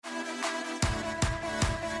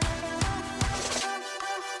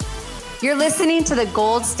You're listening to the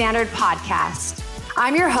Gold Standard Podcast.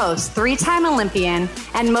 I'm your host, three-time Olympian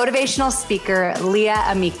and motivational speaker, Leah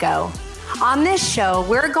Amico. On this show,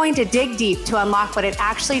 we're going to dig deep to unlock what it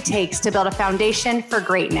actually takes to build a foundation for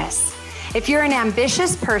greatness. If you're an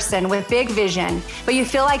ambitious person with big vision, but you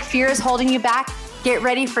feel like fear is holding you back, get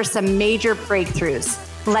ready for some major breakthroughs.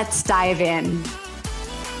 Let's dive in.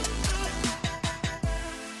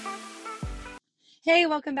 Hey,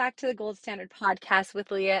 welcome back to the Gold Standard Podcast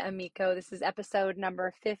with Leah Amico. This is episode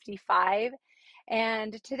number 55.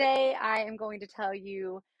 And today I am going to tell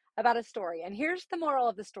you about a story. And here's the moral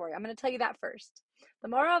of the story. I'm going to tell you that first. The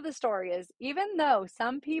moral of the story is, even though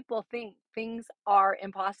some people think things are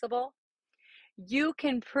impossible, you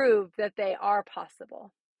can prove that they are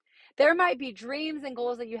possible. There might be dreams and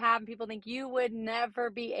goals that you have and people think you would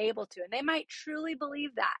never be able to, and they might truly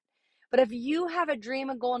believe that. But if you have a dream,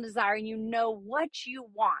 a goal, and desire, and you know what you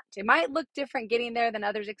want, it might look different getting there than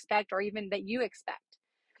others expect or even that you expect.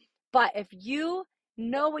 But if you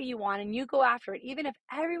know what you want and you go after it, even if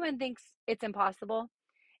everyone thinks it's impossible,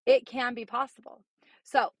 it can be possible.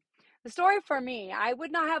 So the story for me, I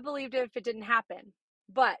would not have believed it if it didn't happen.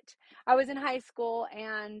 But I was in high school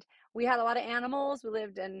and we had a lot of animals. We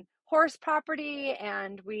lived in horse property,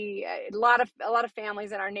 and a lot of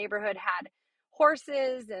families in our neighborhood had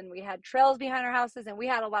horses, and we had trails behind our houses, and we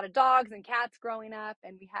had a lot of dogs and cats growing up,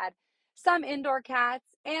 and we had some indoor cats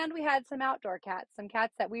and we had some outdoor cats, some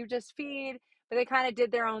cats that we would just feed, but they kind of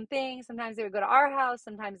did their own thing. Sometimes they would go to our house,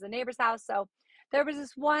 sometimes the neighbor's house. So there was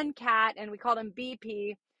this one cat, and we called him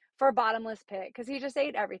BP for bottomless pit because he just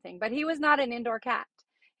ate everything, but he was not an indoor cat.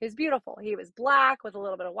 He was beautiful. He was black with a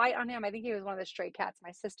little bit of white on him. I think he was one of the stray cats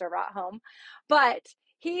my sister brought home, but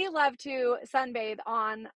he loved to sunbathe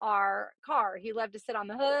on our car. He loved to sit on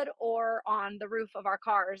the hood or on the roof of our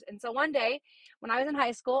cars. And so one day when I was in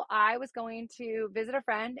high school, I was going to visit a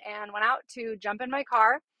friend and went out to jump in my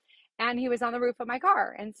car, and he was on the roof of my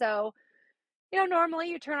car. And so, normally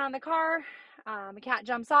you turn on the car, the cat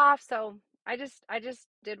jumps off. So I just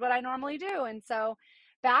did what I normally do. And so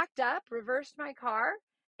backed up, reversed my car,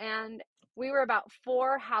 and we were about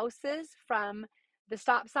 4 houses from the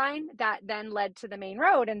stop sign that then led to the main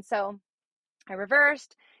road. And so I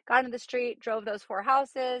reversed, got into the street, drove those 4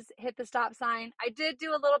 houses, hit the stop sign. I did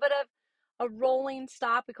do a little bit of a rolling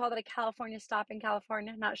stop. We call it a California stop in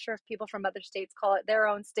California. Not sure if people from other states call it their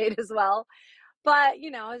own state as well. But,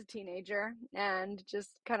 I was a teenager and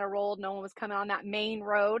just kind of rolled. No one was coming on that main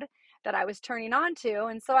road that I was turning onto.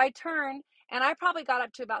 And so I turned, and I probably got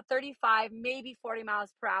up to about 35, maybe 40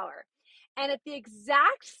 miles per hour. And at the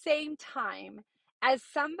exact same time as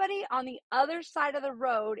somebody on the other side of the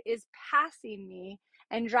road is passing me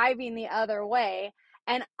and driving the other way,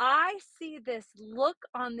 and I see this look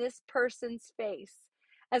on this person's face.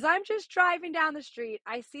 As I'm just driving down the street,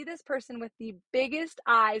 I see this person with the biggest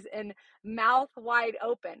eyes and mouth wide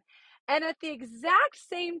open. And at the exact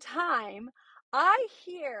same time, I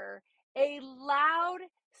hear a loud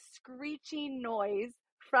screeching noise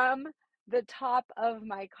from the top of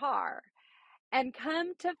my car. And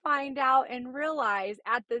come to find out and realize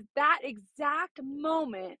at that exact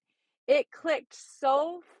moment, it clicked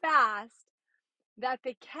so fast that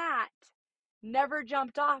the cat never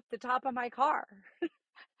jumped off the top of my car.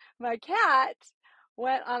 My cat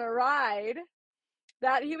went on a ride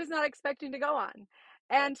that he was not expecting to go on.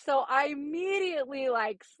 And so I immediately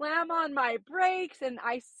slam on my brakes, and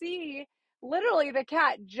I see literally the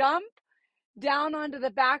cat jump down onto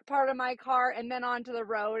the back part of my car and then onto the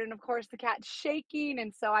road. And of course the cat's shaking.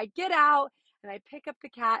 And so I get out and I pick up the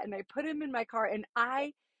cat and I put him in my car, and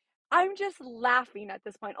I'm just laughing at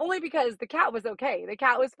this point, only because the cat was okay. The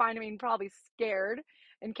cat was fine. I mean, probably scared,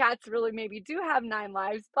 and cats really maybe do have 9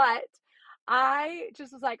 lives, but I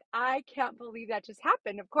just was like, I can't believe that just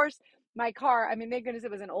happened. Of course, my car, I mean, thank goodness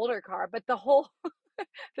it was an older car, but the whole,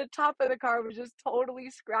 the top of the car was just totally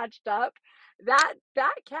scratched up. That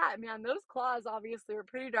cat, man, those claws obviously were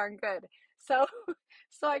pretty darn good. So,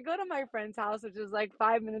 so I go to my friend's house, which is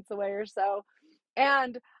 5 minutes away or so,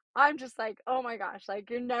 and I'm just like, oh my gosh,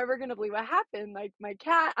 you're never gonna believe what happened. My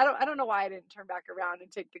cat, I don't know why I didn't turn back around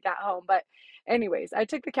and take the cat home, but anyways, I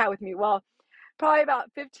took the cat with me. Well, probably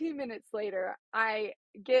about 15 minutes later, I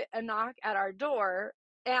get a knock at our door,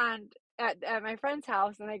 and at my friend's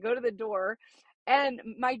house, and I go to the door, and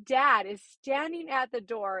my dad is standing at the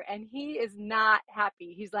door, and he is not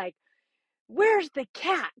happy. He's like, "Where's the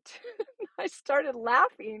cat?" I started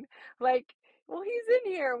laughing, well, he's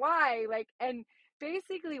in here. Why? And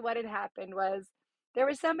basically what had happened was there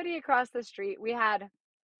was somebody across the street. We had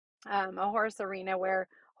a horse arena where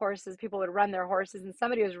people would run their horses, and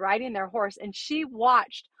somebody was riding their horse, and she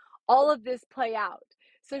watched all of this play out.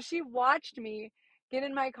 So she watched me get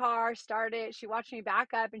in my car, start it. She watched me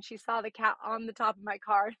back up and she saw the cat on the top of my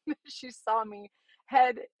car. She saw me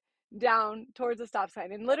head down towards the stop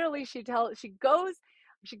sign. And literally she gets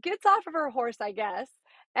off of her horse, I guess,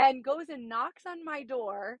 and goes and knocks on my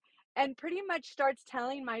door and pretty much starts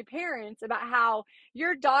telling my parents about how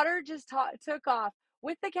your daughter just took off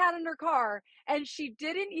with the cat in her car and she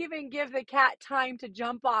didn't even give the cat time to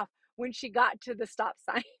jump off when she got to the stop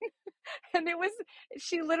sign. And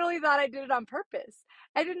she literally thought I did it on purpose.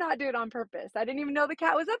 I did not do it on purpose. I didn't even know the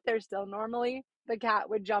cat was up there still. Normally the cat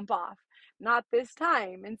would jump off, not this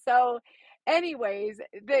time. And so anyways,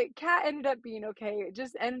 the cat ended up being okay. It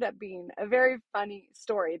just ended up being a very funny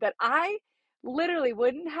story that I literally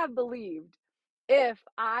wouldn't have believed if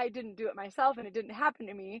I didn't do it myself and it didn't happen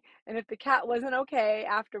to me, and if the cat wasn't okay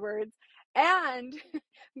afterwards. And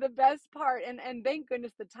the best part, and thank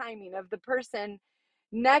goodness the timing of the person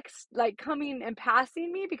next, like coming and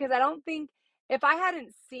passing me, because I don't think if I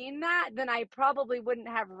hadn't seen that, then I probably wouldn't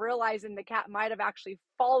have realized, and the cat might have actually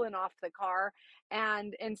fallen off the car.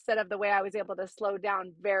 And instead of the way I was able to slow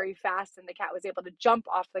down very fast, and the cat was able to jump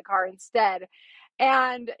off the car instead.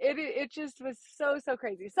 And it just was so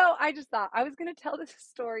crazy. So I just thought I was going to tell this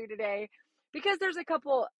story today because there's a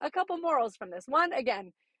couple morals from this. One,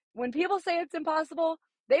 again, when people say it's impossible,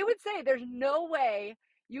 they would say there's no way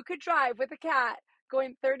you could drive with a cat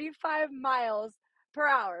going 35 miles per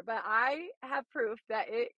hour, but I have proof that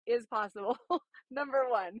it is possible. Number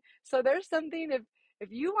one. So there's something,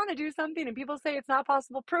 if you want to do something and people say it's not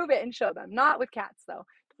possible, prove it and show them. Not with cats though.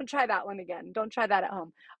 Don't try that one again. Don't try that at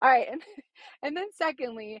home. All right. And then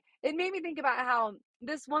secondly, it made me think about how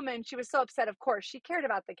this woman, she was so upset. Of course, she cared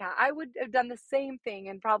about the cat. I would have done the same thing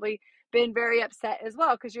and probably been very upset as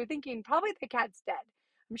well, because you're thinking probably the cat's dead.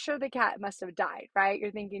 I'm sure the cat must have died, right?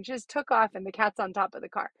 You're thinking she just took off and the cat's on top of the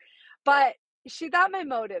car. But she thought my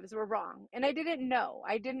motives were wrong. And I didn't know.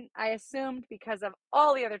 I assumed because of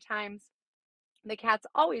all the other times the cats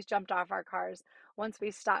always jumped off our cars once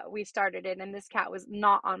we started it. And this cat was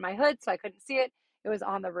not on my hood, so I couldn't see it. It was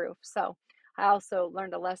on the roof. So I also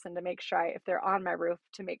learned a lesson to make sure if they're on my roof,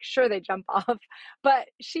 to make sure they jump off. But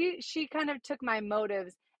she kind of took my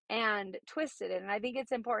motives and twisted it. And I think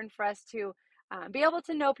it's important for us to be able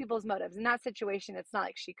to know people's motives. In that situation, it's not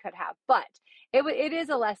like she could have, but it is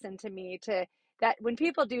a lesson to me that when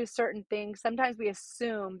people do certain things, sometimes we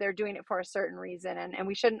assume they're doing it for a certain reason, and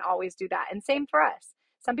we shouldn't always do that. And same for us.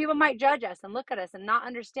 Some people might judge us and look at us and not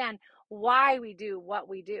understand why we do what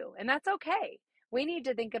we do. And that's okay. We need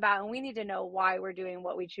to think about, and we need to know why we're doing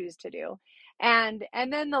what we choose to do. And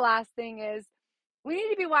then the last thing is, we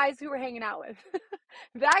need to be wise who we're hanging out with.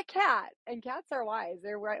 That cat, and cats are wise.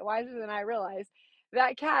 They're wiser than I realized.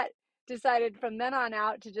 That cat decided from then on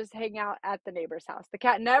out to just hang out at the neighbor's house. The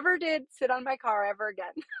cat never did sit on my car ever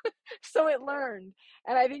again. So it learned.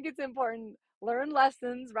 And I think it's important. Learn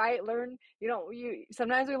lessons, right?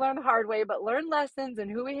 Sometimes we learn the hard way, but learn lessons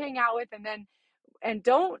and who we hang out with, and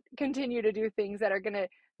don't continue to do things that are going to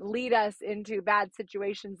lead us into bad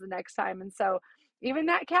situations the next time. And so even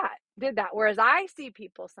that cat did that. Whereas I see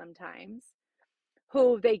people sometimes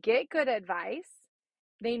who they get good advice,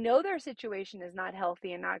 they know their situation is not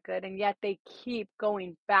healthy and not good, and yet they keep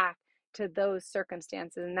going back to those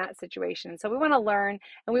circumstances in that situation. So we want to learn,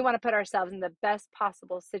 and we want to put ourselves in the best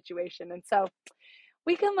possible situation. And so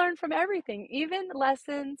we can learn from everything, even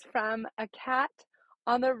lessons from a cat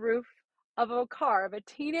on the roof of a car, of a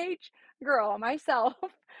teenage girl, myself,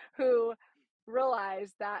 who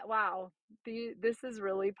realized that, wow, this is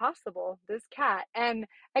really possible, this cat. And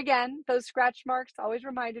again, those scratch marks always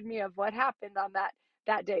reminded me of what happened on that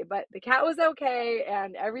day. But the cat was okay,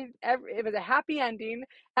 and it was a happy ending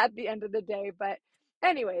at the end of the day. But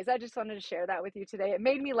anyways, I just wanted to share that with you today. It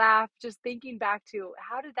made me laugh just thinking back to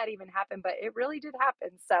how did that even happen, but it really did happen.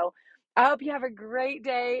 So I hope you have a great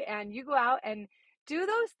day, and you go out and do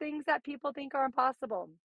those things that people think are impossible.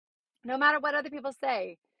 No matter what other people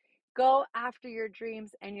say, go after your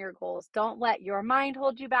dreams and your goals. Don't let your mind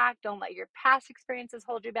hold you back. Don't let your past experiences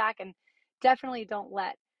hold you back. And definitely don't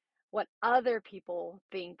let what other people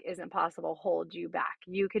think is impossible hold you back.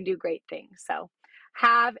 You can do great things. So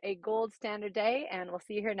have a gold standard day, and we'll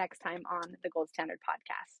see you here next time on the Gold Standard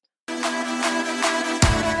Podcast.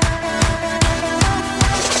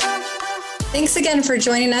 Thanks again for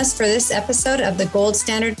joining us for this episode of the Gold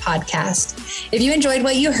Standard Podcast. If you enjoyed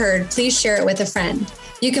what you heard, please share it with a friend.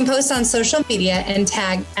 You can post on social media and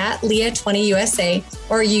tag @Leah20USA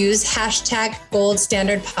or use #Gold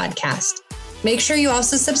Standard Podcast. Make sure you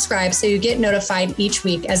also subscribe so you get notified each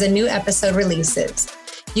week as a new episode releases.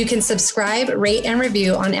 You can subscribe, rate, and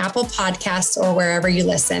review on Apple Podcasts or wherever you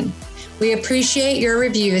listen. We appreciate your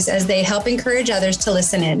reviews as they help encourage others to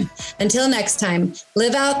listen in. Until next time,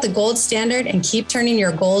 live out the gold standard and keep turning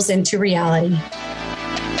your goals into reality.